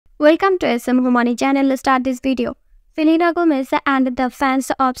Welcome to SM Humani channel. Let's start this video. Selena Gomez and the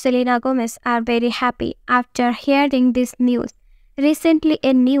fans of Selena Gomez are very happy after hearing this news. Recently,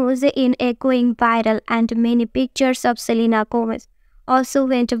 a news in a going viral and many pictures of Selena Gomez also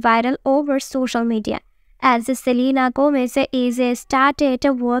went viral over social media. As Selena Gomez is started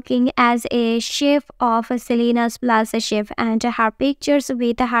working as a chef of Selena's Plaza Chef, and her pictures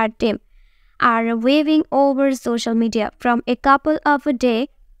with her team are waving over social media from a couple of days.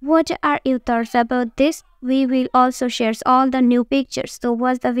 What are your thoughts about this? We will also share all the new pictures, so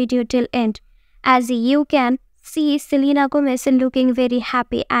watch the video till end. As you can see, Selena Gomez looking very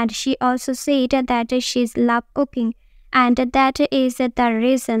happy, and she also said that she's love cooking, and that is the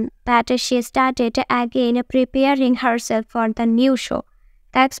reason that she started again preparing herself for the new show.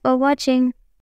 Thanks for watching.